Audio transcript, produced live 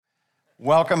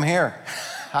Welcome here.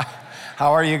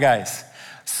 How are you guys?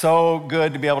 So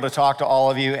good to be able to talk to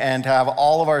all of you and to have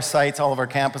all of our sites, all of our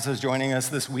campuses joining us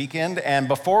this weekend. And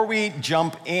before we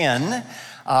jump in,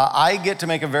 I get to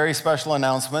make a very special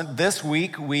announcement. This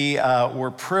week, we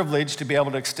were privileged to be able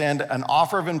to extend an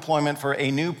offer of employment for a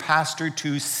new pastor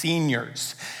to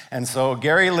seniors. And so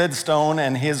Gary Lidstone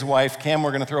and his wife, Kim,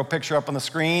 we're going to throw a picture up on the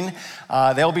screen.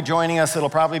 They'll be joining us. It'll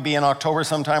probably be in October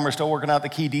sometime. We're still working out the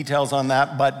key details on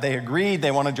that, but they agreed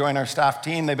they want to join our staff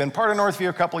team. They've been part of Northview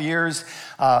a couple years,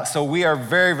 so we are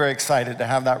very, very excited to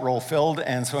have that role filled.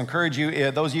 And so encourage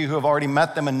you, those of you who have already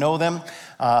met them and know them,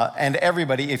 and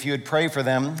everybody, if you would pray for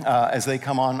them as they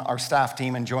come on our staff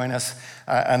team and join us,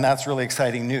 and that's really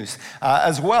exciting news.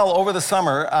 As well, over the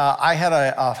summer, I had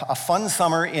a fun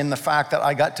summer in the fact that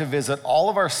I got to visit all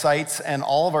of our sites and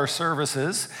all of our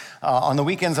services on the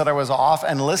weekends that I was off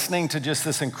and listening to just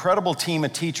this incredible team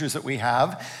of teachers that we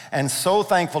have, and so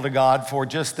thankful to God for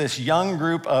just this young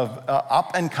group of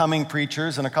up-and-coming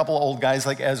preachers and a couple of old guys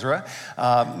like Ezra,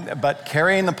 but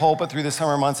carrying the pulpit through the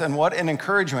summer months, and what an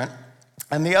encouragement.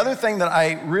 And the other thing that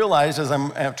I realized as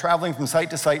I'm traveling from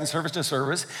site to site and service to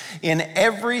service, in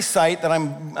every site that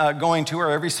I'm going to or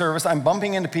every service, I'm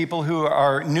bumping into people who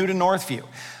are new to Northview.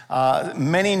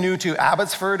 Many new to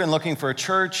Abbotsford and looking for a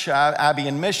church, Abbey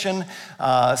and Mission.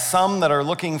 Some that are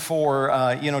looking for,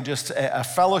 just a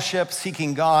fellowship,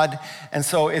 seeking God. And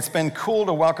so it's been cool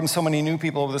to welcome so many new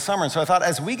people over the summer. And so I thought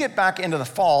as we get back into the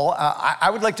fall, I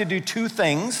would like to do two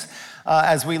things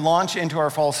as we launch into our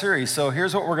fall series. So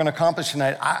here's what we're going to accomplish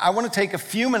tonight. I want to take a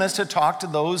few minutes to talk to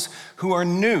those who are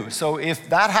new. So if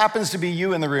that happens to be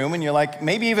you in the room and you're like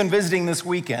maybe even visiting this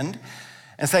weekend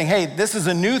and saying, hey, this is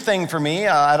a new thing for me.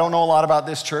 I don't know a lot about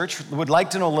this church. Would like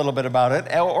to know a little bit about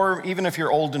it. Or even if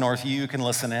you're old to Northview, you can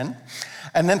listen in.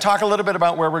 And then talk a little bit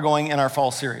about where we're going in our fall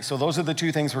series. So those are the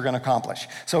two things we're going to accomplish.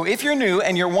 So if you're new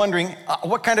and you're wondering,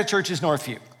 what kind of church is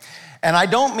Northview? And I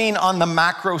don't mean on the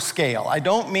macro scale. I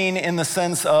don't mean in the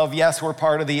sense of, yes, we're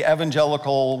part of the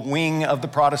evangelical wing of the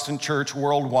Protestant church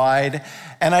worldwide.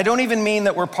 And I don't even mean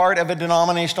that we're part of a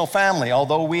denominational family,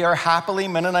 although we are happily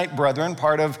Mennonite brethren,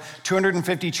 part of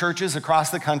 250 churches across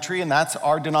the country, and that's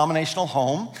our denominational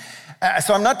home.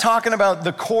 So I'm not talking about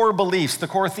the core beliefs, the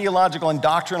core theological and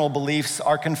doctrinal beliefs,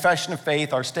 our confession of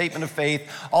faith, our statement of faith,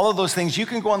 all of those things. You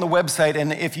can go on the website,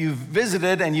 and if you've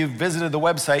visited the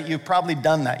website, you've probably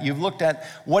done that. You've looked at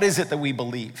what is it that we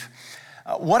believe.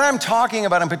 What I'm talking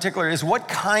about in particular is what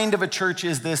kind of a church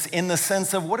is this in the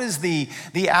sense of what is the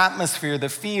atmosphere, the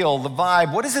feel, the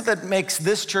vibe? What is it that makes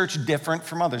this church different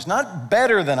from others? Not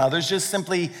better than others, just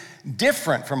simply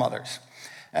different from others.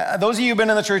 Those of you who've been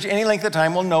in the church any length of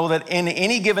time will know that in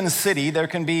any given city, there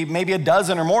can be maybe a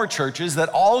dozen or more churches that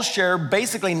all share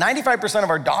basically 95% of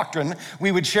our doctrine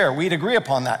we would share. We'd agree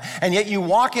upon that. And yet you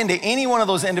walk into any one of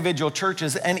those individual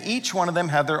churches and each one of them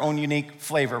have their own unique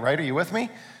flavor, right? Are you with me?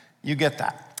 You get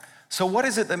that. So what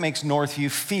is it that makes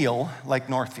Northview feel like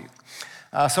Northview?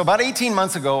 So about 18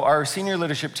 months ago, our senior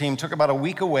leadership team took about a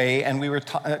week away, and we were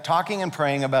talking and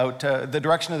praying about the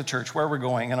direction of the church, where we're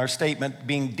going, and our statement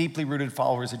being deeply rooted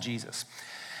followers of Jesus.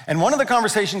 And one of the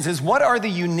conversations is, what are the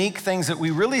unique things that we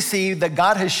really see that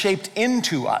God has shaped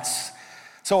into us?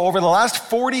 So over the last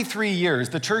 43 years,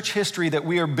 the church history that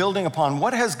we are building upon,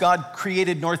 what has God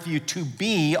created Northview to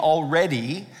be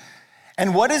already?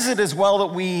 And what is it as well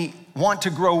that we want to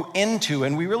grow into?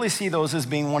 And we really see those as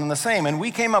being one and the same. And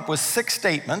we came up with 6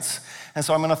 statements, and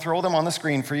so I'm going to throw them on the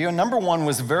screen for you. And number 1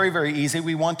 was very, very easy.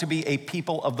 We want to be a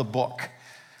people of the book.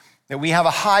 That we have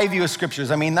a high view of scriptures.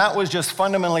 I mean, that was just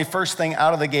fundamentally first thing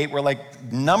out of the gate. We're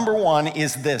like, number 1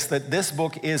 is this, that this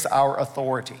book is our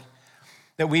authority.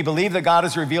 That we believe that God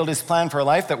has revealed his plan for our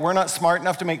life, that we're not smart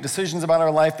enough to make decisions about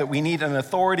our life, that we need an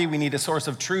authority, we need a source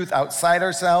of truth outside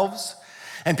ourselves.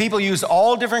 And people use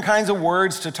all different kinds of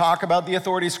words to talk about the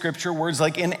authority of Scripture, words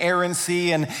like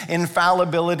inerrancy and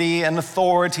infallibility and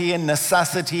authority and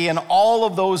necessity, and all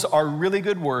of those are really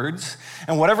good words.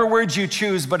 And whatever words you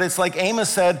choose, but it's like Amos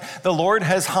said, the Lord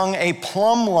has hung a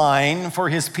plumb line for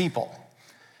his people.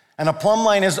 And a plumb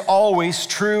line is always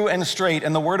true and straight,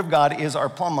 and the Word of God is our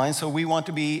plumb line, so we want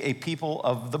to be a people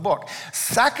of the book.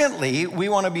 Secondly, we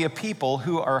want to be a people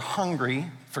who are hungry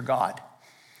for God.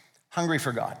 Hungry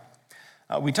for God.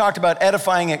 We talked about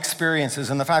edifying experiences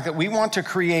and the fact that we want to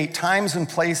create times and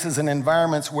places and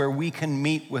environments where we can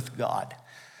meet with God.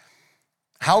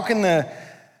 How can the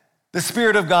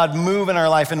Spirit of God move in our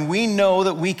life? And we know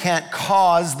that we can't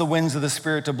cause the winds of the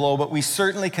Spirit to blow, but we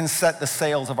certainly can set the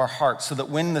sails of our hearts so that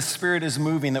when the Spirit is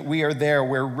moving, that we are there,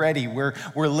 we're ready, we're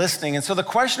listening. And so the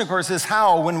question, of course, is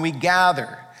how, when we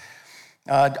gather,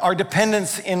 Our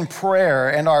dependence in prayer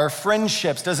and our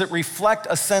friendships, does it reflect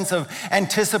a sense of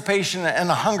anticipation and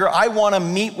a hunger? I want to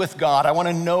meet with God. I want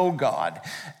to know God.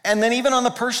 And then even on the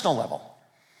personal level,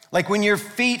 like when your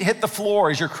feet hit the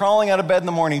floor as you're crawling out of bed in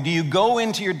the morning, do you go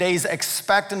into your days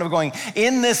expectant of going,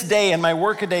 in this day, in my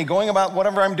work a day, going about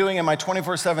whatever I'm doing in my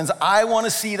 24/7s, I want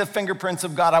to see the fingerprints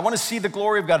of God. I want to see the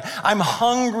glory of God. I'm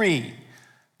hungry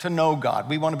to know God.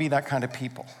 We want to be that kind of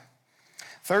people.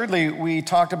 Thirdly, we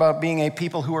talked about being a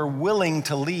people who are willing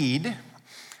to lead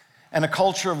and a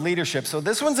culture of leadership. So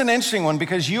this one's an interesting one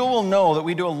because you will know that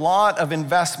we do a lot of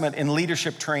investment in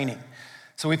leadership training.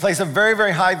 So we place a very,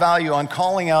 very high value on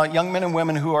calling out young men and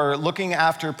women who are looking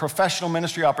after professional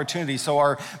ministry opportunities. So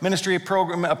our ministry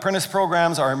program, apprentice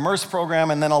programs, our immerse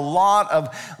program, and then a lot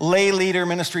of lay leader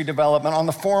ministry development on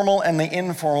the formal and the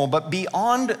informal. But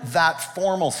beyond that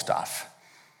formal stuff,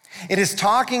 it is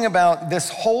talking about this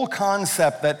whole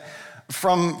concept that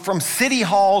from City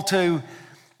Hall to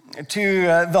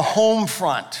the home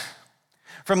front,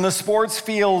 from the sports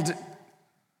field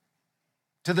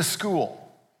to the school,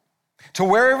 to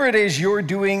wherever it is you're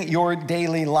doing your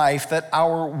daily life, that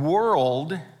our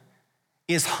world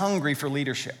is hungry for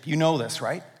leadership. You know this,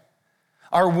 right?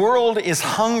 Our world is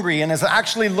hungry and is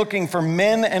actually looking for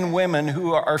men and women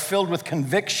who are filled with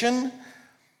conviction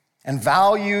and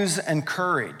values and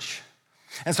courage.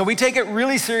 And so we take it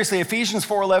really seriously. Ephesians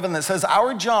 4:11 that says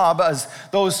our job as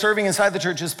those serving inside the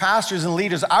church as pastors and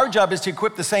leaders, our job is to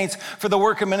equip the saints for the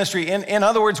work of ministry. In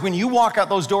other words, when you walk out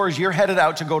those doors, you're headed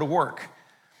out to go to work.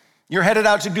 You're headed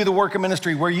out to do the work of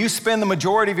ministry where you spend the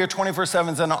majority of your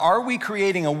 24/7s. And are we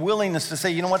creating a willingness to say,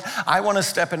 you know what, I want to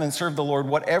step in and serve the Lord,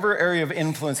 whatever area of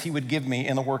influence he would give me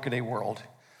in the workaday world.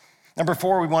 Number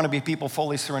 4, we want to be people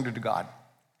fully surrendered to God.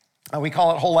 We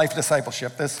call it whole life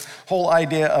discipleship, this whole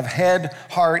idea of head,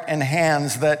 heart, and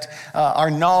hands, that our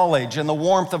knowledge and the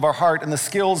warmth of our heart and the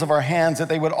skills of our hands, that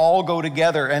they would all go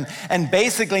together, and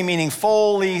basically meaning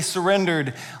fully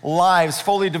surrendered lives,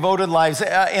 fully devoted lives.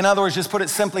 In other words, just put it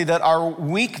simply, that our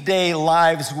weekday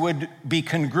lives would be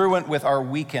congruent with our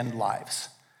weekend lives.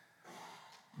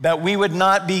 That we would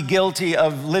not be guilty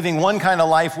of living one kind of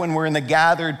life when we're in the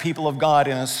gathered people of God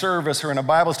in a service or in a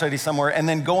Bible study somewhere, and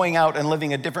then going out and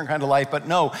living a different kind of life. But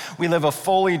no, we live a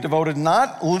fully devoted,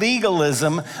 not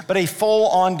legalism, but a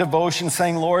full-on devotion,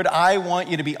 saying, Lord, I want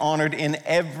you to be honored in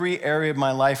every area of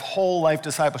my life, whole life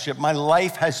discipleship. My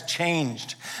life has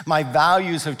changed. My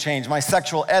values have changed. My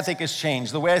sexual ethic has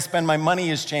changed. The way I spend my money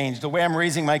has changed. The way I'm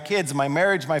raising my kids, my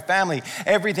marriage, my family,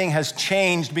 everything has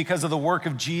changed because of the work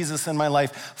of Jesus in my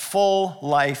life. Full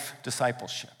life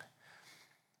discipleship.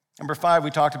 Number 5,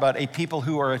 we talked about a people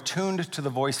who are attuned to the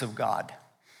voice of God,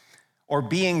 or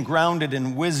being grounded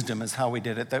in wisdom is how we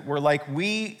did it, that we're like,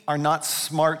 we are not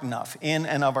smart enough in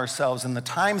and of ourselves in the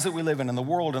times that we live in the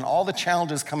world and all the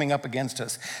challenges coming up against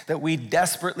us, that we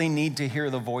desperately need to hear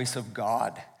the voice of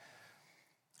God.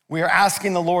 We are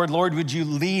asking the Lord, Lord, would you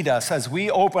lead us as we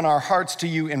open our hearts to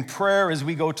you in prayer, as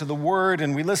we go to the Word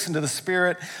and we listen to the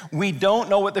Spirit. We don't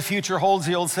know what the future holds,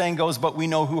 the old saying goes, but we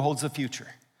know who holds the future.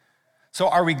 So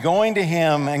are we going to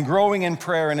him and growing in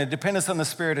prayer and a dependence on the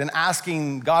Spirit and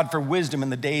asking God for wisdom in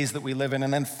the days that we live in?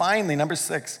 And then finally, number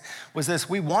 6 was this: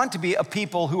 we want to be a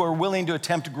people who are willing to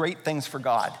attempt great things for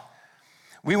God.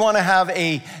 We want to have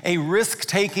a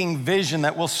risk-taking vision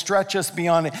that will stretch us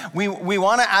beyond it. We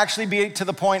want to actually be to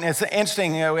the point, and it's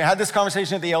interesting, we had this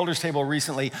conversation at the elders table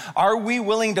recently. Are we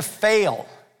willing to fail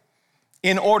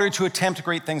in order to attempt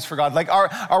great things for God? Like,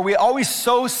 are we always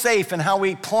so safe in how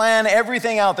we plan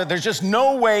everything out that there's just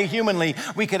no way humanly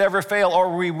we could ever fail? Or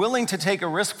are we willing to take a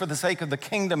risk for the sake of the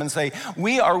kingdom and say,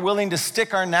 we are willing to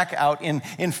stick our neck out in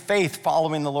faith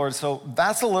following the Lord? So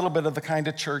that's a little bit of the kind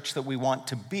of church that we want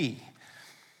to be.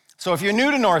 So if you're new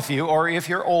to Northview, or if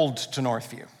you're old to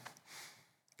Northview,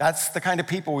 that's the kind of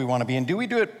people we want to be. And do we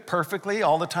do it perfectly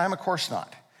all the time? Of course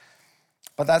not.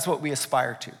 But that's what we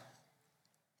aspire to.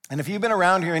 And if you've been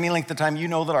around here any length of time, you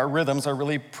know that our rhythms are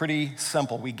really pretty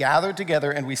simple. We gather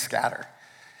together and we scatter.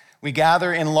 We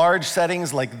gather in large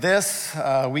settings like this.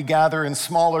 We gather in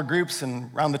smaller groups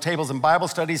and around the tables in Bible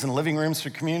studies and living rooms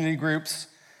for community groups.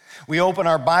 We open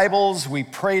our Bibles, we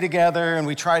pray together, and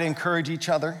we try to encourage each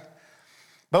other.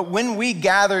 But when we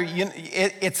gather,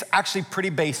 it's actually pretty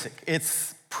basic.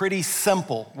 It's pretty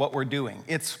simple what we're doing.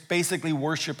 It's basically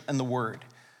worship and the Word.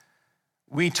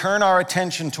 We turn our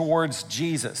attention towards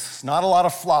Jesus. Not a lot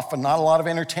of fluff and not a lot of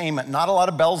entertainment, not a lot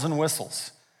of bells and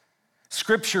whistles.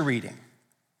 Scripture reading,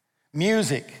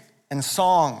 music and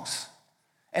songs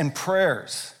and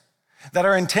prayers. that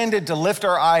are intended to lift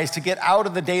our eyes, to get out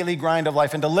of the daily grind of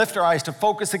life and to lift our eyes, to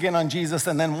focus again on Jesus.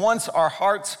 And then once our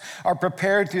hearts are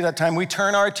prepared through that time, we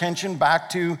turn our attention back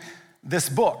to this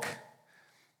book.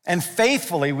 And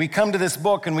faithfully, we come to this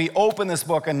book and we open this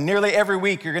book, and nearly every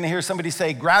week you're going to hear somebody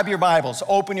say, grab your Bibles,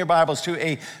 open your Bibles to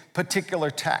a particular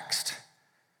text.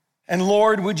 And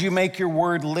Lord, would you make your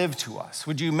word live to us?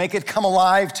 Would you make it come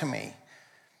alive to me?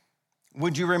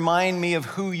 Would you remind me of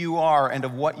who you are and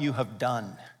of what you have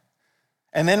done?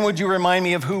 And then would you remind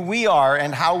me of who we are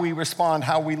and how we respond,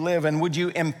 how we live? And would you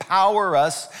empower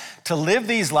us to live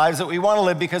these lives that we want to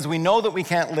live, because we know that we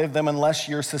can't live them unless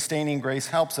your sustaining grace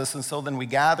helps us. And so then we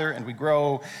gather and we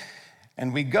grow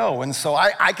and we go. And so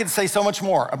I could say so much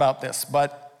more about this,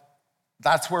 but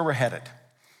that's where we're headed.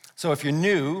 So if you're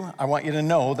new, I want you to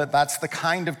know that that's the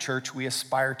kind of church we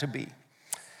aspire to be.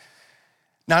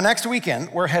 Now, next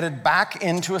weekend, we're headed back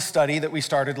into a study that we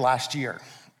started last year.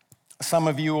 Some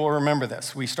of you will remember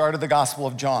this. We started the Gospel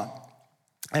of John,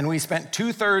 and we spent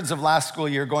 2/3 of last school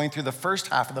year going through the first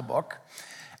half of the book,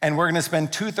 and we're going to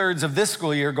spend 2/3 of this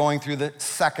school year going through the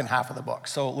second half of the book,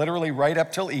 so literally right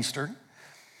up till Easter.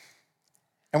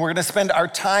 And we're going to spend our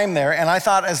time there, and I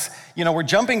thought, as you know, we're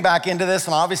jumping back into this,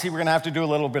 and obviously we're going to have to do a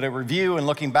little bit of review and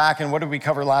looking back and what did we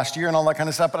cover last year and all that kind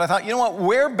of stuff, but I thought, you know what,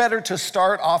 where better to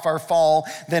start off our fall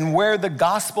than where the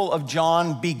Gospel of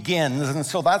John begins, and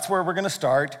so that's where we're going to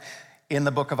start, in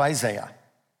the book of Isaiah.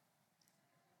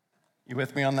 You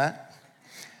with me on that?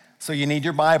 So you need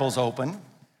your Bibles open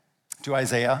to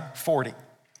Isaiah 40.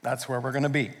 That's where we're going to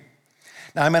be.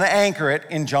 Now I'm going to anchor it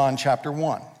in John chapter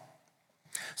 1.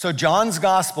 So John's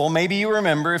gospel, maybe you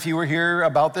remember if you were here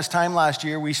about this time last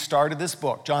year, we started this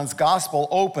book. John's gospel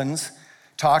opens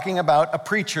talking about a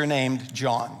preacher named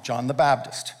John the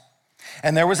Baptist.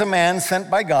 And there was a man sent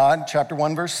by God, chapter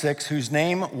 1, verse 6, whose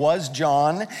name was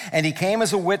John, and he came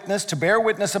as a witness to bear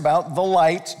witness about the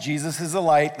light, Jesus is the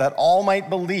light, that all might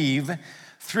believe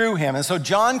through him. And so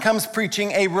John comes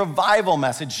preaching a revival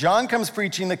message. John comes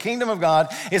preaching the kingdom of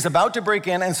God is about to break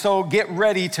in, and so get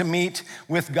ready to meet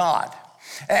with God.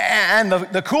 And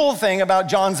the cool thing about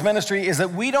John's ministry is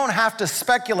that we don't have to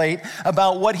speculate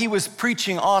about what he was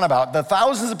preaching on about. The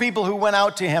thousands of people who went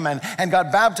out to him and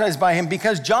got baptized by him,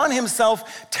 because John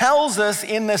himself tells us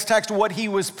in this text what he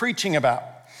was preaching about.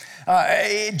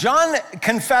 John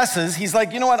confesses, he's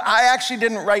like, you know what, I actually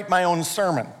didn't write my own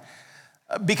sermon.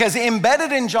 Because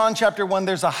embedded in John chapter 1,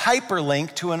 there's a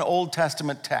hyperlink to an Old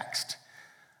Testament text.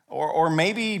 Or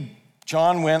maybe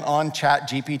John went on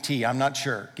ChatGPT, I'm not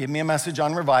sure. Give me a message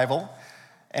on revival,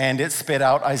 and it spit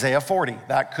out Isaiah 40.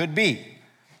 That could be.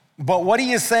 But what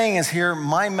he is saying is here,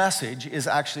 my message is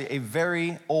actually a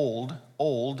very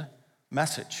old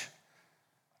message.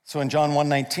 So in John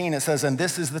 1:19, it says, and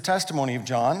this is the testimony of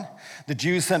John. The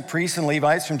Jews sent priests and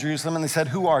Levites from Jerusalem, and they said,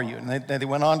 who are you? And they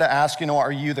went on to ask,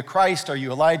 are you the Christ? Are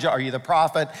you Elijah? Are you the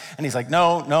prophet? And he's like,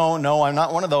 no, I'm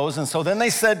not one of those. And so then they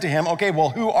said to him, okay,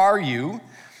 well, who are you?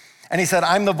 And he said,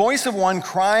 I'm the voice of one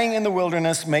crying in the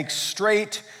wilderness, make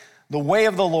straight the way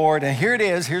of the Lord. And here it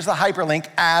is, here's the hyperlink,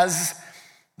 as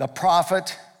the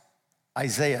prophet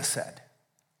Isaiah said.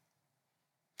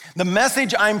 The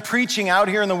message I'm preaching out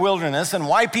here in the wilderness and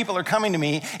why people are coming to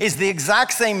me is the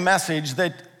exact same message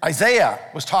that Isaiah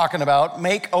was talking about,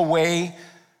 make a way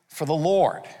for the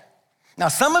Lord. Now,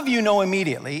 some of you know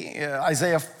immediately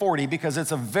Isaiah 40 because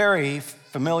it's a very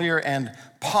familiar and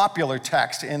popular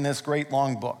text in this great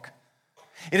long book.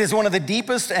 It is one of the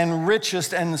deepest and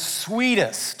richest and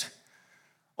sweetest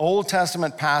Old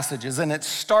Testament passages, and it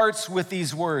starts with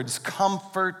these words,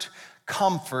 comfort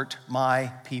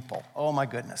my people. Oh my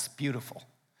goodness, beautiful.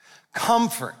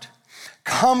 Comfort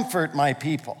my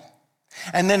people.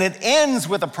 And then it ends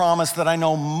with a promise that I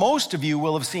know most of you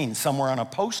will have seen somewhere on a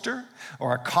poster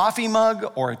or a coffee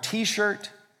mug or a t-shirt.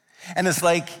 And it's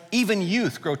like, even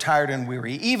youth grow tired and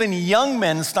weary. Even young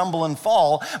men stumble and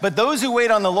fall. But those who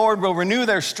wait on the Lord will renew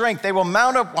their strength. They will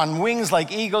mount up on wings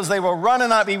like eagles. They will run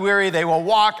and not be weary. They will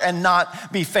walk and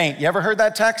not be faint. You ever heard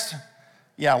that text?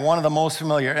 Yeah, one of the most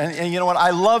familiar. And you know what?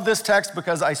 I love this text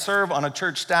because I serve on a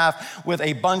church staff with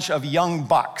a bunch of young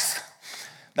bucks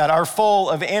that are full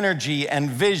of energy and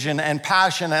vision and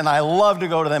passion. And I love to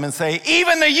go to them and say,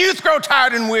 even the youth grow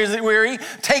tired and weary.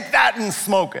 Take that and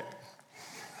smoke it.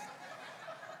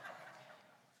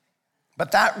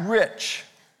 But that rich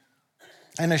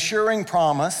and assuring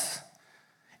promise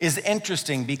is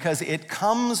interesting because it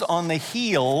comes on the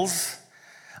heels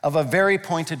of a very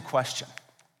pointed question.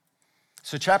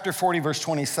 So chapter 40, verse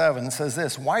 27 says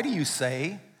this, why do you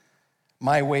say,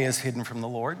 my way is hidden from the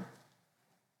Lord,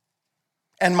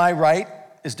 and my right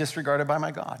is disregarded by my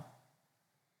God?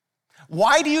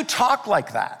 Why do you talk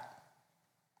like that?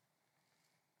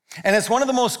 And it's one of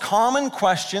the most common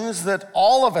questions that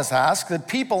all of us ask, that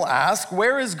people ask: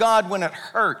 where is God when it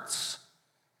hurts?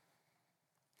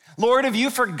 Lord, have you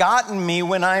forgotten me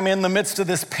when I'm in the midst of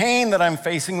this pain that I'm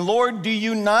facing? Lord, do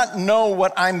you not know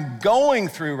what I'm going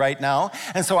through right now?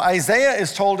 And so Isaiah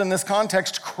is told in this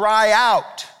context, cry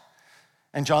out.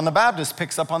 And John the Baptist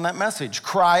picks up on that message,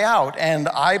 cry out. And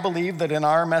I believe that in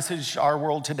our message, our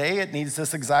world today, it needs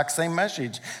this exact same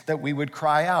message, that we would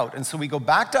cry out. And so we go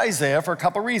back to Isaiah for a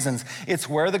couple reasons. It's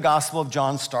where the Gospel of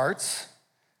John starts.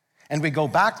 And we go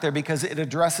back there because it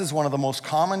addresses one of the most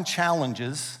common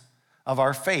challenges of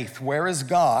our faith. Where is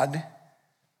God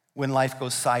when life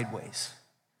goes sideways?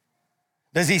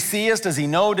 Does he see us? Does he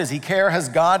know? Does he care? Has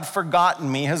God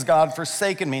forgotten me? Has God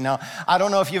forsaken me? Now, I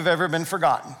don't know if you've ever been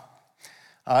forgotten.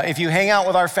 If you hang out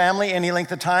with our family any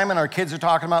length of time and our kids are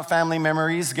talking about family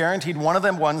memories, guaranteed one of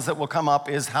them ones that will come up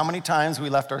is how many times we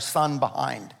left our son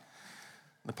behind.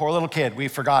 The poor little kid, we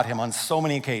forgot him on so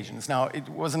many occasions. Now, it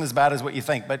wasn't as bad as what you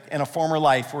think, but in a former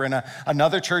life, we're in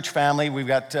another church family. We've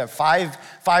got five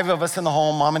of us in the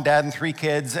home, mom and dad and 3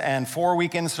 kids, and 4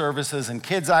 weekend services and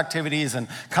kids' activities and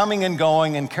coming and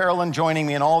going, and Carolyn joining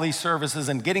me in all these services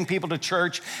and getting people to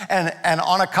church. And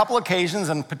on a couple occasions,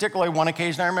 and particularly one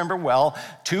occasion I remember well,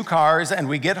 2 cars, and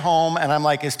we get home, and I'm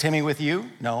like, is Timmy with you?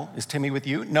 No. Is Timmy with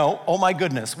you? No. Oh my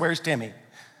goodness, where's Timmy?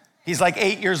 He's like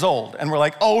 8 years old, and we're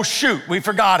like, oh shoot, we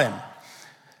forgot him.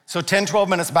 So 10, 12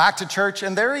 minutes back to church,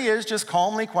 and there he is, just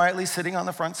calmly, quietly sitting on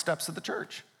the front steps of the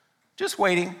church, just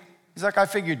waiting. He's like, I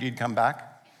figured you'd come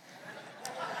back.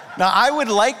 Now, I would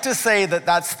like to say that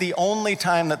that's the only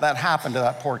time that happened to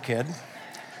that poor kid,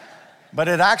 but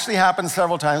it actually happened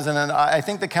several times, and I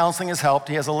think the counseling has helped.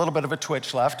 He has a little bit of a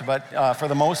twitch left, but for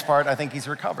the most part, I think he's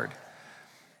recovered.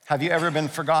 Have you ever been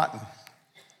forgotten?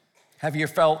 Have you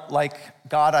felt like,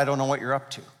 God, I don't know what you're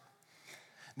up to?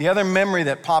 The other memory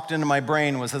that popped into my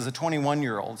brain was as a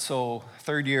 21-year-old, so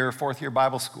 3rd year, 4th year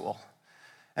Bible school.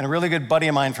 And a really good buddy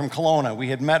of mine from Kelowna. We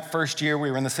had met first year,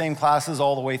 we were in the same classes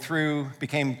all the way through,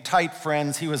 became tight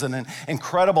friends. He was an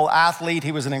incredible athlete,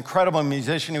 he was an incredible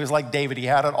musician, he was like David, he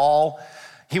had it all.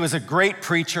 He was a great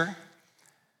preacher.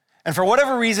 And for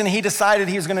whatever reason, he decided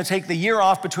he was going to take the year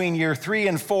off between year 3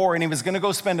 and 4, and he was going to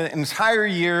go spend an entire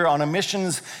year on a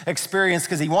missions experience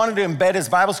because he wanted to embed his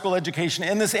Bible school education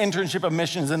in this internship of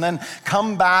missions and then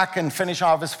come back and finish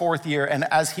off his 4th year. And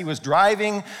as he was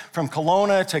driving from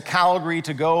Kelowna to Calgary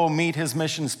to go meet his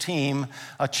missions team,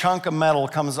 a chunk of metal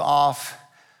comes off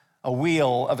a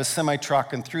wheel of a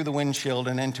semi-truck and through the windshield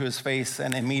and into his face,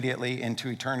 and immediately into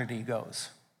eternity he goes.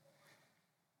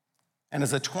 And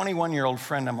as a 21-year-old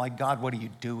friend, I'm like, God, what are you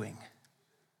doing?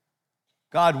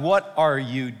 God, what are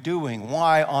you doing?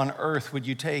 Why on earth would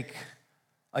you take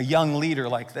a young leader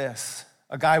like this,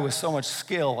 a guy with so much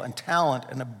skill and talent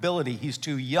and ability? He's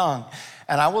too young.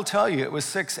 And I will tell you, it was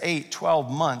 6, 8, 12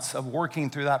 months of working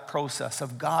through that process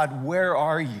of, God, where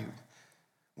are you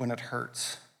when it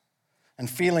hurts? And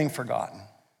feeling forgotten.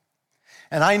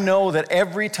 And I know that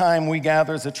every time we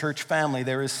gather as a church family,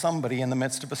 there is somebody in the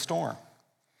midst of a storm.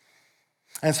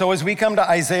 And so as we come to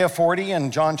Isaiah 40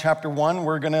 and John chapter 1,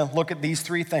 we're going to look at these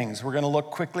 3 things. We're going to look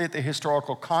quickly at the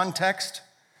historical context.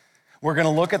 We're going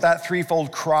to look at that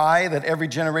threefold cry that every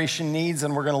generation needs,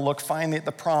 and we're going to look finally at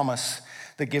the promise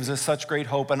that gives us such great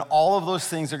hope. And all of those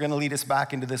things are going to lead us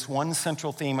back into this one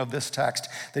central theme of this text,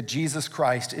 that Jesus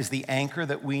Christ is the anchor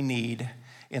that we need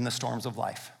in the storms of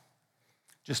life.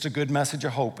 Just a good message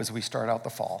of hope as we start out the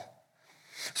fall.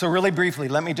 So really briefly,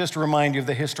 let me just remind you of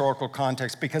the historical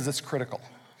context because it's critical.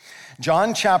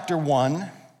 John chapter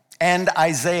 1 and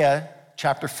Isaiah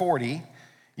chapter 40,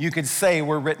 you could say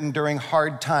were written during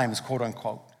hard times, quote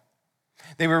unquote.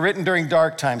 They were written during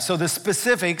dark times. So the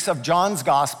specifics of John's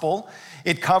gospel,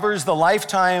 it covers the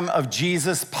lifetime of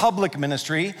Jesus' public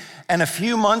ministry and a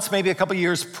few months, maybe a couple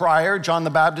years prior, John the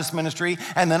Baptist ministry,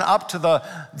 and then up to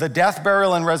the death,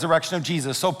 burial, and resurrection of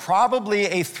Jesus. So probably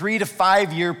a 3 to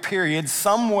 5 year period,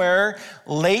 somewhere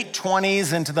late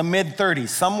 20s into the mid 30s,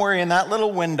 somewhere in that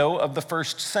little window of the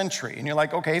 1st century. And you're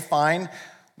like, okay, fine,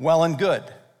 well and good.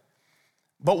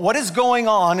 But what is going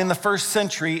on in the 1st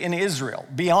century in Israel,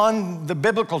 beyond the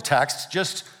biblical text,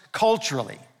 just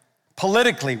culturally,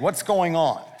 politically, what's going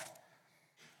on?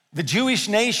 The Jewish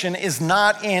nation is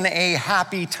not in a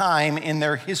happy time in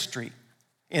their history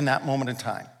in that moment in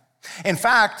time. In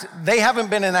fact, they haven't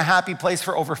been in a happy place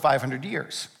for over 500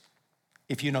 years,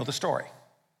 if you know the story.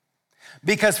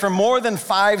 Because for more than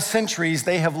 5 centuries,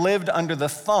 they have lived under the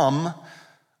thumb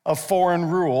of foreign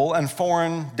rule and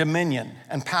foreign dominion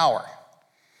and power.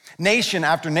 Nation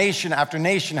after nation after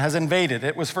nation has invaded.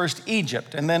 It was first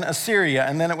Egypt, and then Assyria,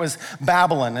 and then it was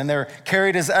Babylon, and they're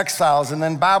carried as exiles, and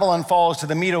then Babylon falls to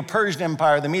the Medo-Persian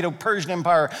Empire. The Medo-Persian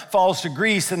Empire falls to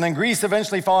Greece, and then Greece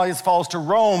eventually falls to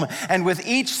Rome, and with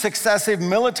each successive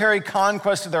military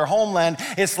conquest of their homeland,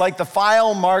 it's like the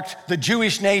file marked the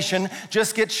Jewish nation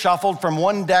just gets shuffled from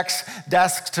one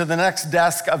desk to the next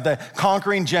desk of the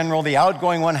conquering general. The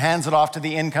outgoing one hands it off to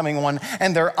the incoming one,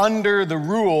 and they're under the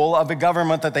rule of a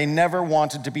government that they never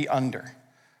wanted to be under.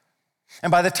 And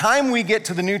by the time we get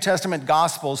to the New Testament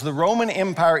Gospels, the Roman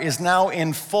Empire is now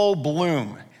in full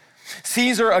bloom.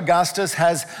 Caesar Augustus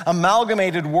has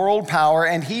amalgamated world power,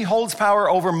 and he holds power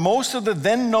over most of the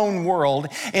then known world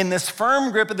in this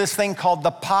firm grip of this thing called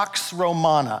the Pax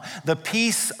Romana, the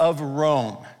peace of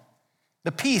Rome.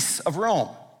 The peace of Rome.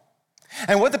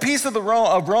 And what the peace of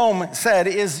Rome said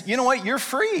is, you know what, you're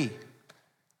free.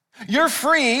 You're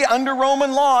free under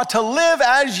Roman law to live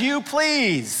as you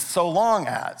please, so long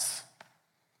as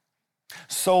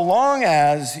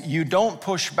you don't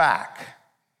push back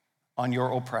on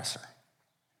your oppressor.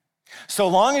 So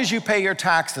long as you pay your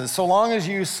taxes, so long as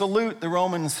you salute the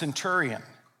Roman centurion,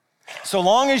 so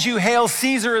long as you hail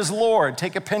Caesar as Lord,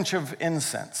 take a pinch of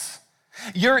incense.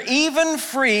 You're even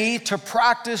free to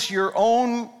practice your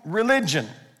own religion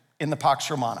in the Pax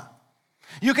Romana.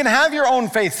 You can have your own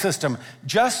faith system,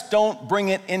 just don't bring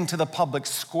it into the public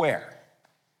square.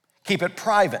 Keep it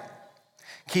private.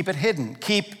 Keep it hidden.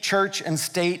 Keep church and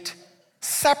state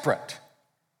separate.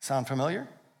 Sound familiar?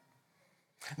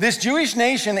 This Jewish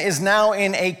nation is now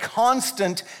in a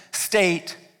constant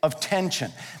state of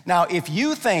tension. Now, if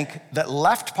you think that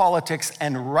left politics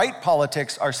and right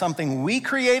politics are something we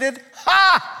created,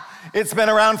 it's been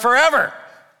around forever.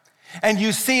 And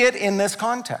you see it in this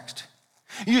context.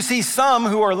 You see some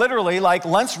who are literally like,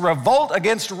 let's revolt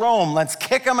against Rome. Let's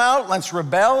kick them out. Let's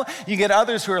rebel. You get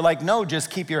others who are like, no, just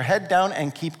keep your head down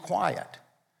and keep quiet.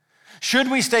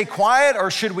 Should we stay quiet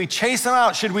or should we chase them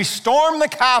out? Should we storm the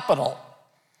Capitol?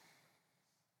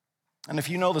 And if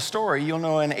you know the story, you'll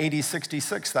know in AD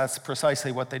 66, that's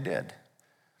precisely what they did.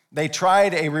 They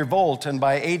tried a revolt, and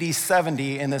by AD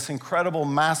 70, in this incredible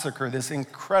massacre, this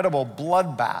incredible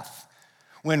bloodbath,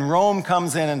 when Rome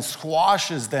comes in and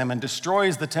squashes them and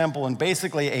destroys the temple and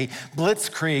basically a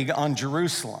blitzkrieg on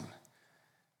Jerusalem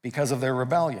because of their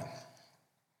rebellion.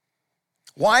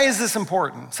 Why is this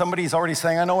important? Somebody's already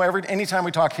saying, I know anytime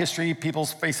we talk history,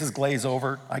 people's faces glaze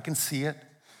over. I can see it.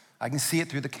 I can see it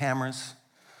through the cameras.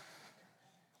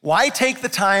 Why take the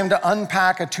time to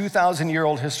unpack a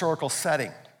 2,000-year-old historical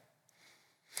setting?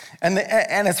 And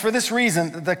it's for this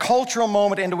reason, the cultural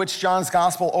moment into which John's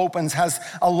gospel opens has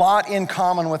a lot in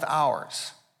common with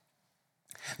ours.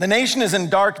 The nation is in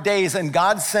dark days, and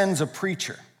God sends a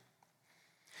preacher.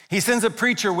 He sends a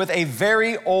preacher with a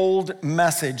very old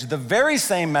message, the very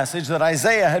same message that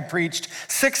Isaiah had preached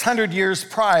 600 years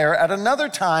prior at another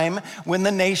time when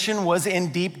the nation was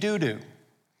in deep doo-doo.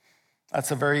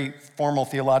 That's a very formal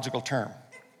theological term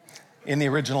in the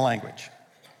original language.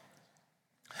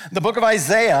 The book of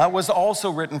Isaiah was also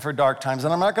written for dark times,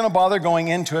 and I'm not going to bother going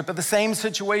into it, but the same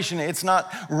situation. It's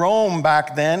not Rome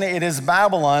back then, it is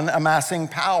Babylon amassing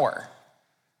power.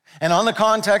 And on the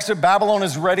context of Babylon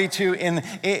is ready to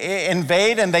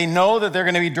invade, and they know that they're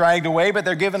going to be dragged away, but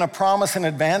they're given a promise in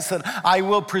advance that I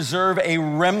will preserve a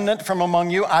remnant from among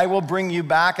you. I will bring you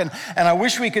back. And I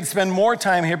wish we could spend more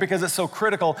time here because it's so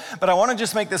critical, but I want to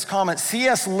just make this comment.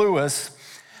 C.S. Lewis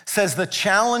says the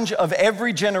challenge of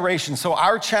every generation, so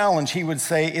our challenge, he would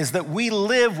say, is that we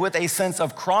live with a sense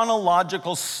of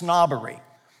chronological snobbery.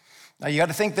 Now, you got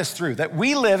to think this through, that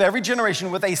we live, every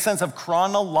generation, with a sense of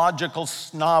chronological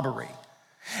snobbery.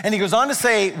 And he goes on to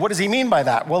say, what does he mean by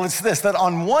that? Well, it's this, that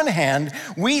on one hand,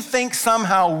 we think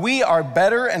somehow we are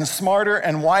better and smarter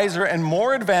and wiser and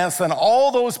more advanced than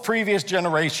all those previous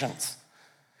generations.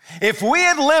 If we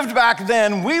had lived back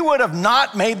then, we would have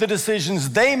not made the decisions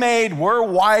they made. We're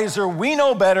wiser. We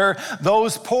know better.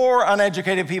 Those poor,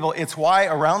 uneducated people. It's why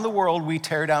around the world we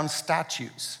tear down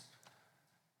statues.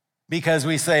 Because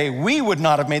we say we would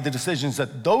not have made the decisions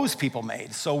that those people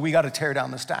made, so we got to tear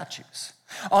down the statues.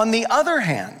 On the other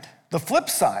hand, the flip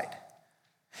side,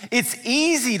 it's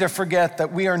easy to forget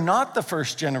that we are not the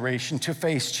first generation to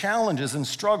face challenges and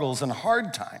struggles and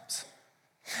hard times.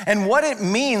 And what it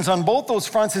means on both those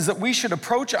fronts is that we should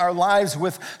approach our lives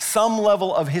with some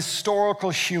level of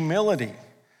historical humility.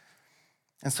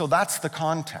 And so that's the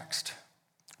context.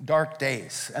 Dark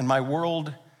days, and my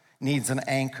world needs an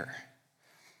anchor.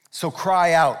 So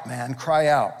cry out, man, cry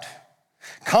out.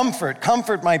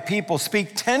 Comfort my people,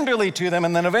 speak tenderly to them,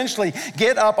 and then eventually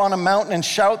get up on a mountain and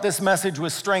shout this message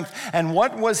with strength. And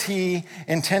what was he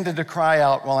intended to cry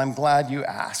out? Well, I'm glad you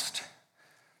asked.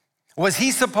 Was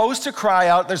he supposed to cry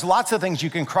out? There's lots of things you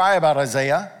can cry about,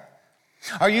 Isaiah.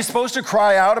 Are you supposed to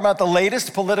cry out about the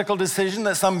latest political decision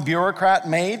that some bureaucrat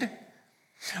made?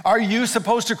 Are you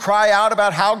supposed to cry out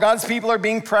about how God's people are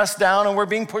being pressed down and we're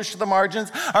being pushed to the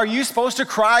margins? Are you supposed to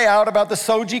cry out about the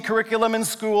SOGI curriculum in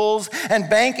schools and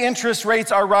bank interest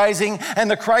rates are rising and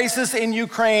the crisis in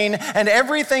Ukraine and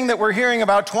everything that we're hearing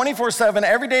about 24/7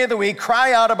 every day of the week?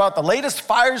 Cry out about the latest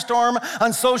firestorm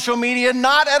on social media?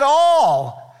 Not at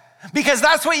all. Because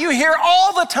that's what you hear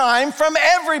all the time from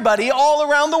everybody all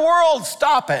around the world.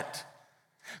 Stop it.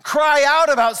 Cry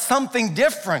out about something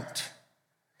different.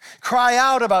 Cry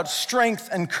out about strength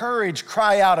and courage.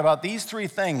 Cry out about these three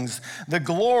things. The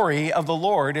glory of the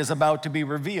Lord is about to be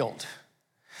revealed.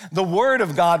 The word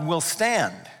of God will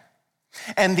stand,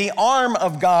 and the arm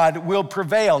of God will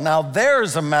prevail. Now,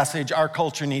 there's a message our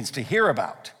culture needs to hear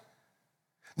about.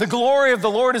 The glory of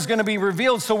the Lord is going to be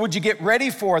revealed, so would you get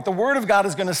ready for it? The word of God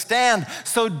is going to stand,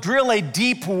 so drill a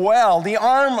deep well. The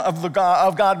arm of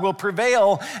God will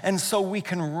prevail, and so we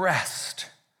can rest.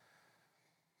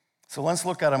 So let's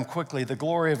look at them quickly. The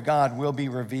glory of God will be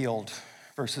revealed,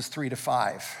 verses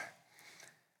 3-5.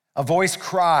 A voice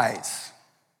cries,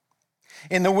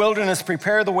 "In the wilderness,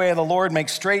 prepare the way of the Lord, make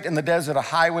straight in the desert a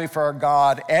highway for our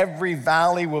God. Every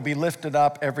valley will be lifted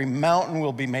up, every mountain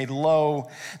will be made low.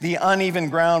 The uneven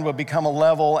ground will become a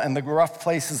level, and the rough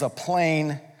places a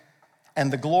plain,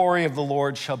 and the glory of the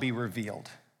Lord shall be revealed.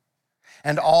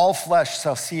 And all flesh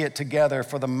shall see it together,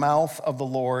 for the mouth of the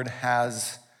Lord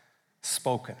has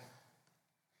spoken."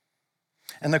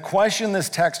 And the question this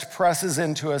text presses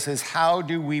into us is, how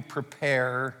do we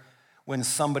prepare when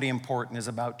somebody important is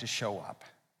about to show up?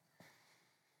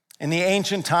 In the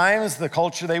ancient times, the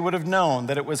culture, they would have known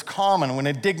that it was common when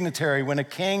a dignitary, when a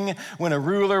king, when a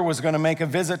ruler was going to make a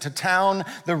visit to town,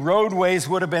 the roadways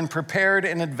would have been prepared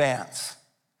in advance.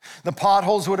 The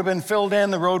potholes would have been filled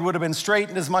in, the road would have been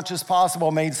straightened as much as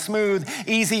possible, made smooth,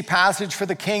 easy passage for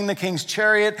the king's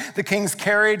chariot, the king's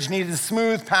carriage needed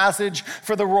smooth passage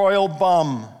for the royal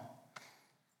bum.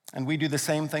 And we do the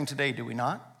same thing today, do we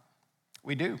not?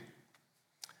 We do.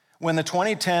 When the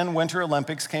 2010 Winter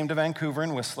Olympics came to Vancouver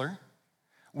and Whistler,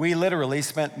 we literally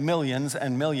spent millions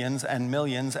and millions and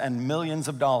millions and millions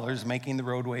of dollars making the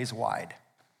roadways wide.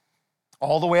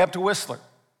 All the way up to Whistler.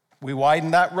 We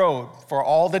widened that road for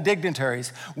all the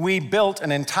dignitaries. We built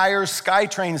an entire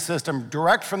SkyTrain system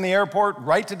direct from the airport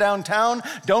right to downtown.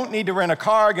 Don't need to rent a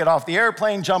car, get off the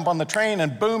airplane, jump on the train,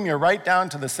 and boom, you're right down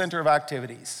to the center of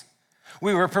activities.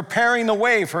 We were preparing the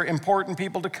way for important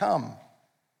people to come.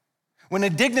 When a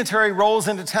dignitary rolls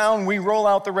into town, we roll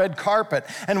out the red carpet.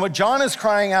 And what John is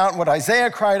crying out, what Isaiah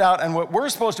cried out, and what we're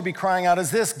supposed to be crying out is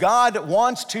this: God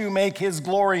wants to make his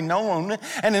glory known,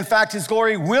 and in fact, his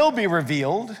glory will be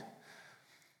revealed.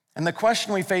 And the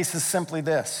question we face is simply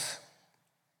this: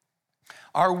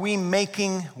 are we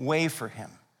making way for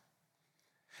him?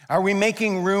 Are we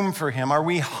making room for him? Are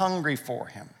we hungry for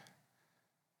him?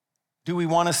 Do we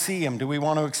want to see him? Do we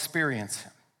want to experience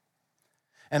him?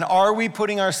 And are we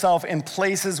putting ourselves in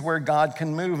places where God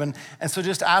can move? And so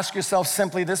just ask yourself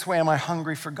simply this way: am I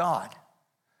hungry for God?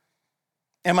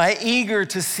 Am I eager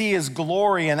to see his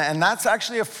glory? And that's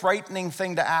actually a frightening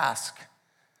thing to ask.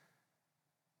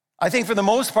 I think for the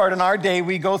most part in our day,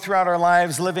 we go throughout our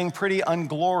lives living pretty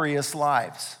unglorious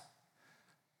lives.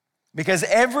 Because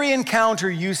every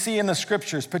encounter you see in the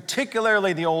scriptures,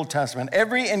 particularly the Old Testament,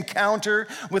 every encounter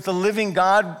with the living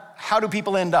God, how do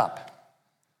people end up?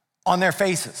 On their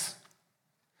faces.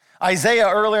 Isaiah,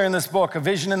 earlier in this book, a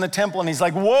vision in the temple, and he's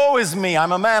like, "Woe is me,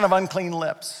 I'm a man of unclean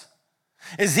lips."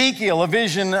 Ezekiel, a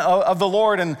vision of the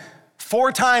Lord, and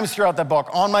 4 times throughout the book,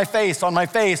 on my face, on my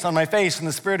face, on my face, and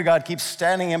the Spirit of God keeps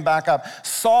standing him back up.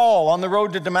 Saul, on the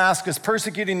road to Damascus,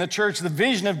 persecuting the church, the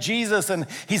vision of Jesus, and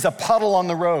he's a puddle on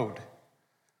the road.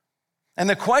 And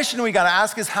the question we got to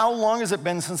ask is, how long has it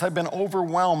been since I've been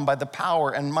overwhelmed by the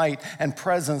power and might and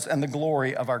presence and the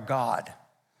glory of our God?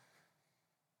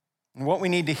 And what we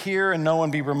need to hear and know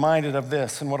and be reminded of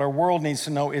this, and what our world needs to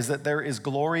know, is that there is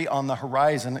glory on the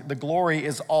horizon. The glory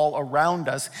is all around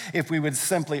us if we would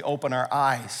simply open our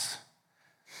eyes.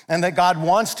 And that God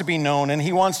wants to be known, and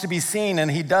he wants to be seen, and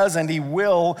he does, and he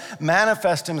will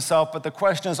manifest himself. But the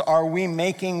question is, are we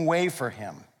making way for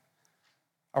him?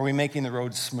 Are we making the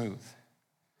road smooth?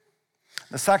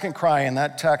 The second cry in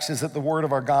that text is that the word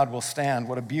of our God will stand.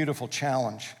 What a beautiful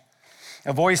challenge.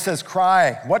 A voice says,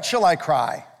 "Cry. What shall I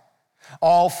cry?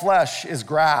 All flesh is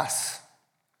grass.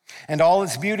 And all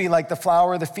its beauty like the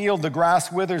flower of the field. The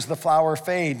grass withers, the flower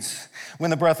fades. When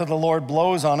the breath of the Lord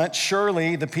blows on it,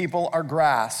 surely the people are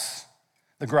grass.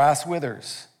 The grass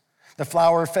withers, the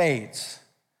flower fades,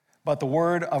 but the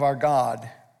word of our God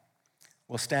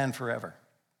will stand forever.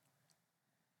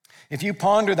 If you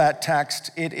ponder that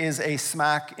text, it is a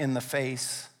smack in the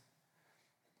face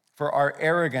for our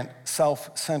arrogant,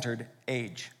 self-centered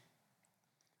age.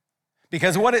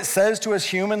 Because what it says to us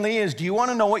humanly is, do you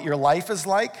want to know what your life is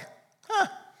like?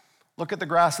 Look at the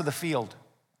grass of the field.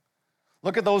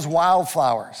 Look at those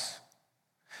wildflowers.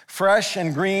 Fresh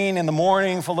and green in the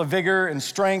morning, full of vigor and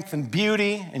strength and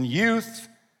beauty and youth,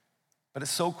 but it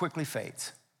so quickly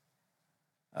fades.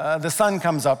 The sun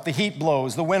comes up, the heat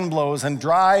blows, the wind blows, and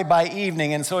dry by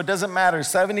evening, and so it doesn't matter.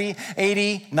 70,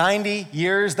 80, 90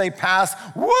 years, they pass,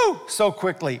 so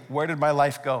quickly. Where did my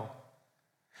life go?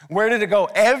 Where did it go?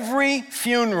 Every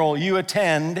funeral you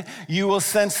attend, you will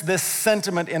sense this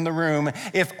sentiment in the room.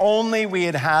 If only we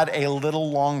had had a little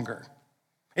longer.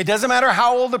 It doesn't matter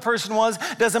how old the person was,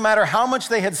 doesn't matter how much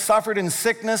they had suffered in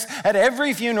sickness. At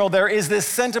every funeral, there is this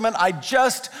sentiment, I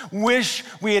just wish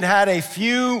we had had a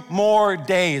few more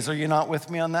days. Are you not with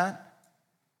me on that?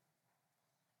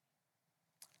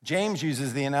 James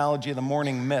uses the analogy of the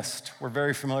morning mist. We're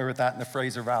very familiar with that in the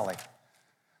Fraser Valley.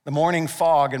 The morning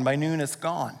fog, and by noon it's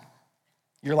gone.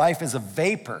 Your life is a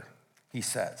vapor, he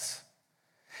says.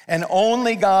 And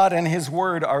only God and his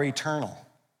word are eternal.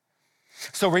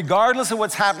 So regardless of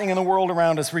what's happening in the world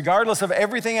around us, regardless of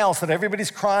everything else that everybody's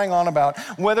crying on about,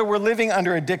 whether we're living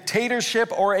under a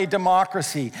dictatorship or a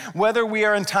democracy, whether we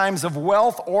are in times of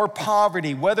wealth or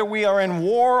poverty, whether we are in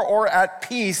war or at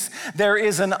peace, there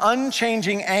is an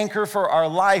unchanging anchor for our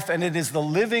life, and it is the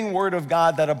living word of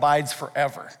God that abides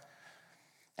forever.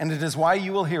 And it is why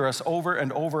you will hear us over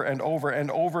and over and over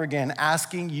and over again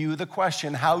asking you the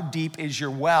question, how deep is your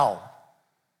well?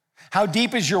 How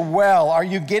deep is your well? Are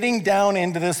you getting down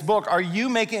into this book? Are you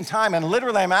making time? And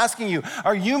literally, I'm asking you,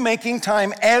 are you making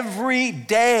time every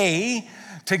day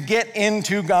to get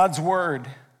into God's word?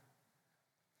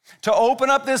 To open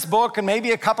up this book and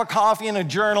maybe a cup of coffee and a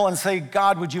journal and say,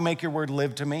 God, would you make your word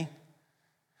live to me?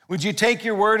 Would you take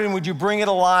your word and would you bring it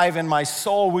alive in my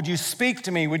soul? Would you speak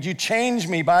to me? Would you change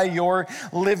me by your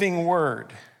living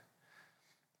word?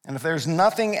 And if there's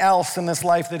nothing else in this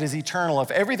life that is eternal,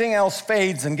 if everything else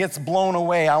fades and gets blown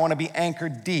away, I want to be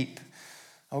anchored deep.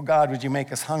 Oh God, would you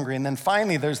make us hungry? And then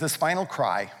finally, there's this final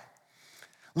cry.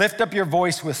 Lift up your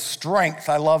voice with strength.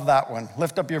 I love that one.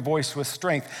 Lift up your voice with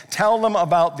strength. Tell them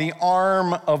about the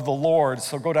arm of the Lord.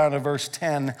 So go down to verse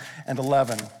 10 and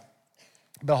 11.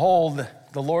 Behold,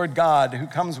 the Lord God who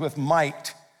comes with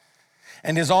might,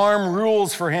 and his arm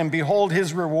rules for him. Behold,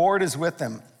 his reward is with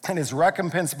him, and his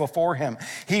recompense before him.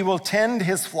 He will tend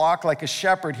his flock like a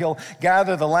shepherd. He'll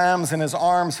gather the lambs in his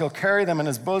arms. He'll carry them in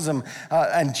his bosom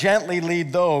and gently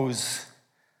lead those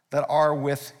that are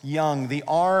with young. The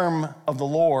arm of the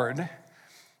Lord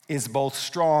is both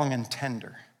strong and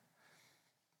tender.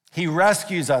 He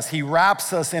rescues us. He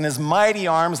wraps us in his mighty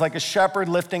arms like a shepherd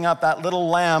lifting up that little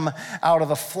lamb out of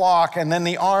the flock. And then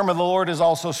the arm of the Lord is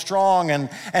also strong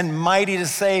and mighty to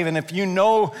save. And if you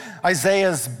know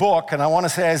Isaiah's book, and I want to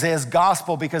say Isaiah's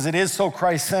gospel because it is so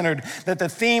Christ-centered, that the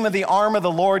theme of the arm of the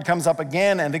Lord comes up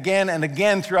again and again and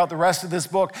again throughout the rest of this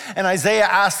book. And Isaiah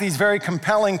asks these very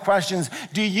compelling questions.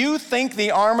 Do you think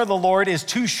the arm of the Lord is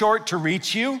too short to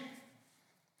reach you?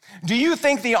 Do you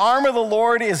think the arm of the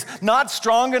Lord is not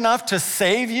strong enough to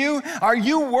save you? Are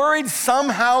you worried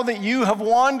somehow that you have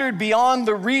wandered beyond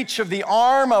the reach of the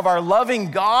arm of our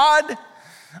loving God?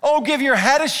 Oh, give your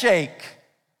head a shake.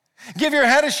 Give your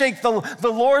head a shake. The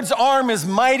Lord's arm is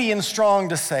mighty and strong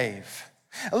to save.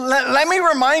 Let me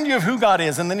remind you of who God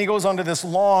is. And then he goes on to this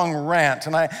long rant.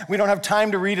 And we don't have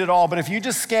time to read it all, but if you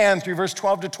just scan through verse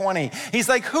 12 to 20, he's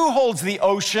like, who holds the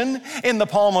ocean in the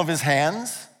palm of his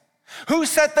hands? Who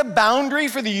set the boundary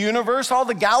for the universe, all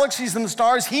the galaxies and the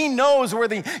stars? He knows where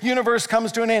the universe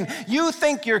comes to an end. You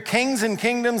think your kings and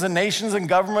kingdoms and nations and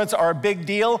governments are a big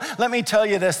deal? Let me tell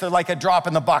you this, they're like a drop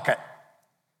in the bucket.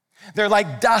 They're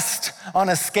like dust on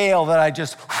a scale that I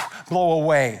just blow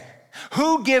away.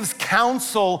 Who gives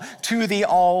counsel to the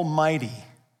Almighty?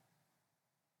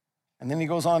 And then he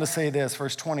goes on to say this,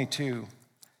 verse 22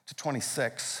 to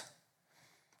 26.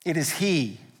 It is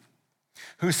he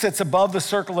who sits above the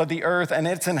circle of the earth, and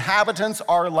its inhabitants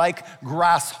are like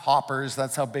grasshoppers.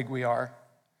 That's how big we are.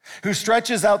 who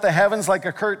stretches out the heavens like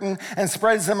a curtain and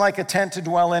spreads them like a tent to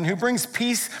dwell in, who brings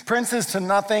princes to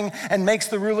nothing and makes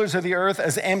the rulers of the earth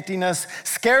as emptiness.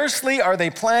 Scarcely are they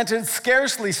planted,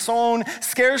 scarcely sown,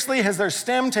 scarcely has their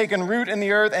stem taken root in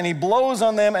the earth, and he blows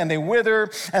on them and they wither,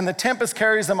 and the tempest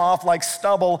carries them off like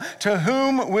stubble. To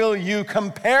whom will you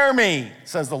compare me,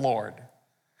 says the Lord?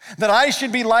 That I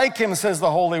should be like him, says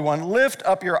the Holy One. Lift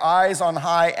up your eyes on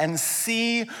high and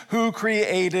see who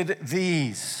created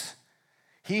these.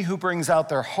 He who brings out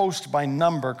their host by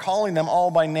number, calling them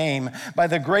all by name, by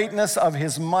the greatness of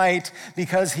his might,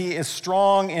 because he is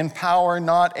strong in power,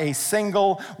 not a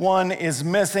single one is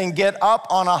missing. Get up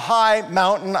on a high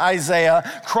mountain,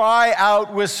 Isaiah. Cry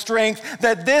out with strength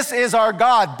that this is our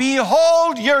God.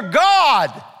 Behold your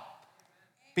God.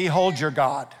 Behold your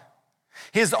God.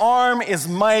 His arm is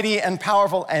mighty and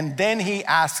powerful. And then he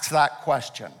asks that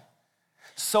question.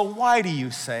 So why do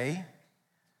you say?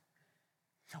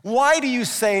 Why do you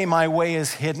say my way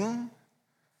is hidden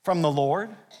from the Lord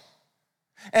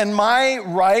and my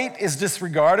right is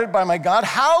disregarded by my God?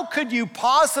 How could you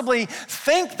possibly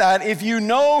think that if you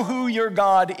know who your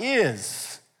God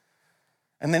is?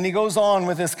 And then he goes on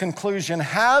with this conclusion.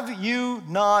 Have you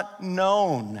not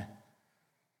known?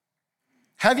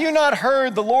 Have you not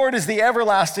heard? The Lord is the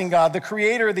everlasting God, the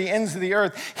creator of the ends of the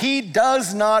earth. He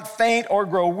does not faint or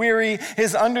grow weary.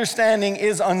 His understanding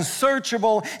is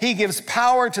unsearchable. He gives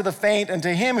power to the faint, and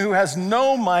to him who has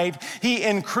no might, he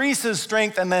increases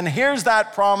strength. And then here's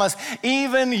that promise.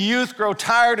 Even youth grow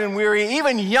tired and weary.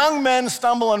 Even young men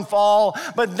stumble and fall,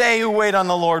 but they who wait on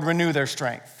the Lord renew their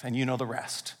strength. And you know the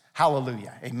rest.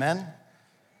 Hallelujah. Amen.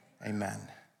 Amen.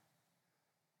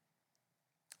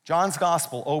 John's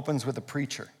gospel opens with a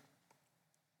preacher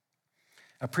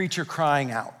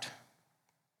crying out.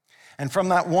 And from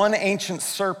that one ancient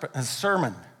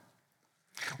sermon,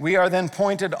 we are then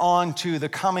pointed on to the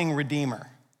coming Redeemer.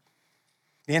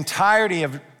 The entirety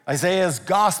of Isaiah's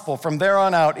gospel from there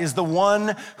on out is the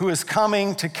one who is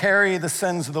coming to carry the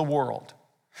sins of the world.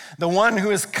 The one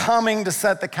who is coming to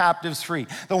set the captives free.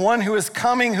 The one who is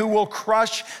coming who will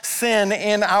crush sin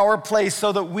in our place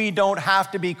so that we don't have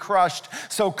to be crushed.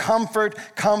 So comfort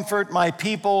my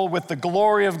people with the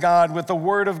glory of God, with the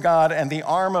word of God and the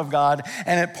arm of God.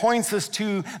 And it points us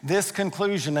to this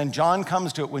conclusion. And John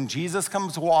comes to it. When Jesus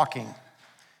comes walking,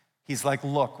 he's like,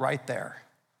 look right there,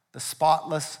 the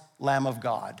spotless Lamb of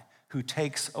God who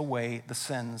takes away the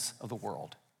sins of the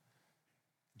world.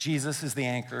 Jesus is the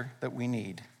anchor that we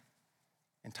need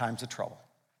in times of trouble.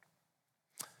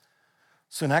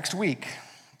 So next week,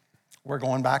 we're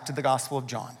going back to the Gospel of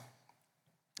John.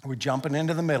 We're jumping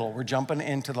into the middle. We're jumping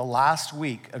into the last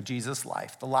week of Jesus'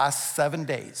 life, the last 7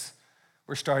 days.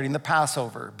 We're starting the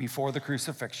Passover before the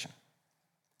crucifixion.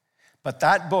 But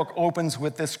that book opens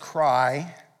with this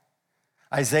cry,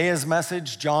 Isaiah's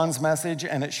message, John's message,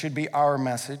 and it should be our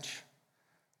message.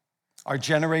 Our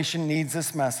generation needs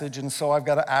this message, and so I've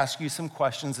got to ask you some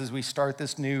questions as we start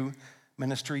this new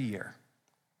ministry year.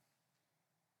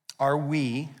 Are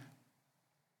we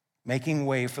making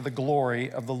way for the glory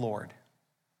of the Lord?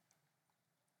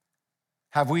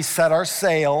 Have we set our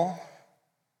sail?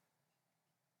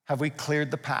 Have we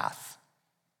cleared the path?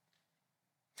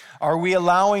 Are we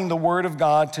allowing the word of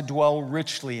God to dwell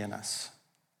richly in us?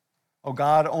 Oh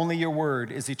God, only your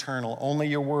word is eternal. Only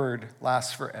your word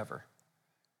lasts forever.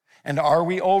 And are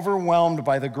we overwhelmed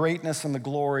by the greatness and the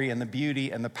glory and the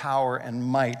beauty and the power and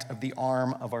might of the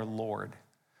arm of our Lord?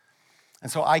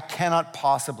 And so I cannot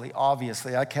possibly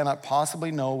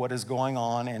know what is going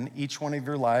on in each one of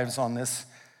your lives on this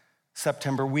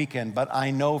September weekend, but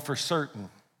I know for certain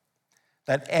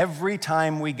that every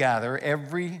time we gather,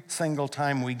 every single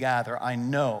time we gather, I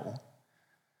know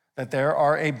that there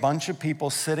are a bunch of people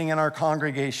sitting in our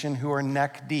congregation who are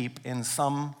neck deep in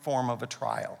some form of a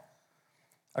trial.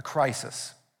 A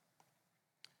crisis.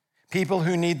 People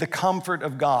who need the comfort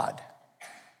of God.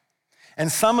 And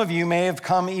some of you may have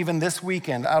come even this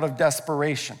weekend out of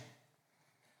desperation.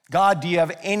 God, do you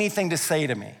have anything to say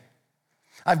to me?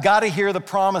 I've got to hear the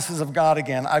promises of God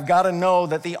again. I've got to know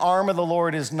that the arm of the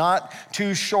Lord is not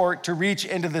too short to reach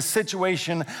into the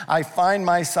situation I find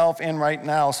myself in right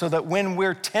now, so that when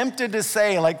we're tempted to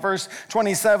say, like verse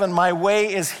 27, my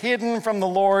way is hidden from the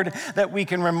Lord, that we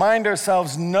can remind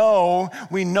ourselves, no,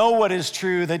 we know what is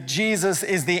true, that Jesus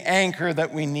is the anchor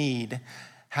that we need.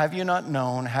 Have you not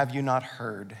known? Have you not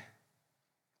heard?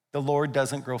 The Lord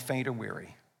doesn't grow faint or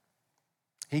weary.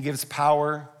 He gives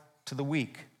power to the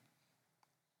weak.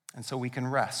 And so we can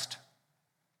rest,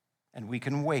 and we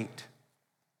can wait,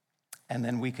 and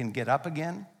then we can get up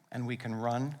again, and we can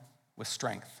run with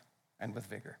strength and with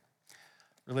vigor.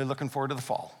 Really looking forward to the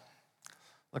fall.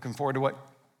 Looking forward to what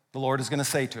the Lord is going to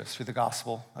say to us through the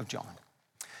Gospel of John.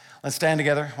 Let's stand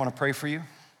together. I want to pray for you.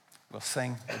 We'll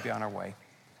sing. We'll be on our way.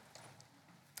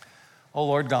 Oh,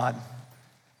 Lord God,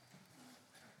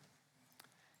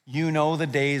 you know the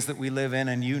days that we live in,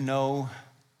 and you know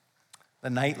the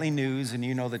nightly news, and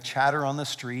you know the chatter on the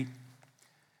street,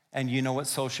 and you know what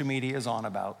social media is on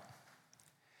about.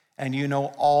 And you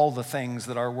know all the things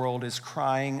that our world is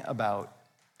crying about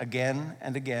again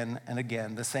and again and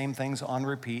again, the same things on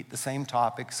repeat, the same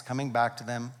topics, coming back to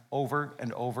them over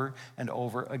and over and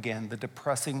over again, the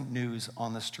depressing news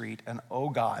on the street. And oh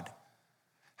God,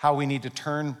 how we need to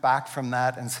turn back from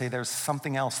that and say there's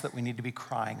something else that we need to be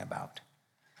crying about.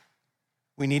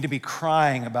 We need to be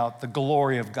crying about the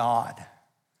glory of God,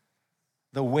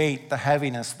 the weight, the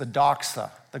heaviness, the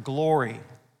doxa, the glory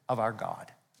of our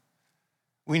God.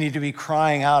 We need to be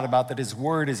crying out about that his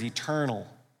word is eternal.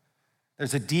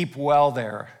 There's a deep well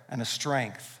there and a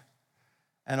strength.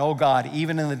 And oh God,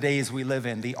 even in the days we live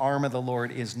in, the arm of the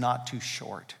Lord is not too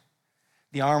short.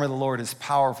 The arm of the Lord is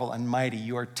powerful and mighty.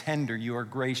 You are tender, you are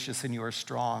gracious, and you are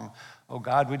strong. Oh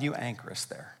God, would you anchor us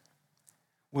there?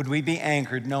 Would we be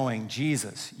anchored knowing,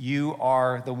 Jesus, you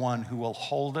are the one who will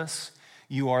hold us.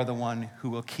 You are the one who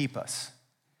will keep us.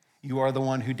 You are the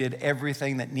one who did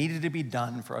everything that needed to be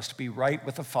done for us to be right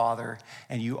with the Father,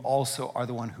 and you also are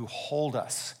the one who hold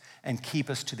us and keep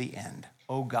us to the end.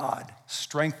 Oh God,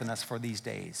 strengthen us for these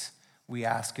days. We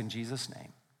ask in Jesus'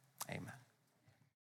 name, amen.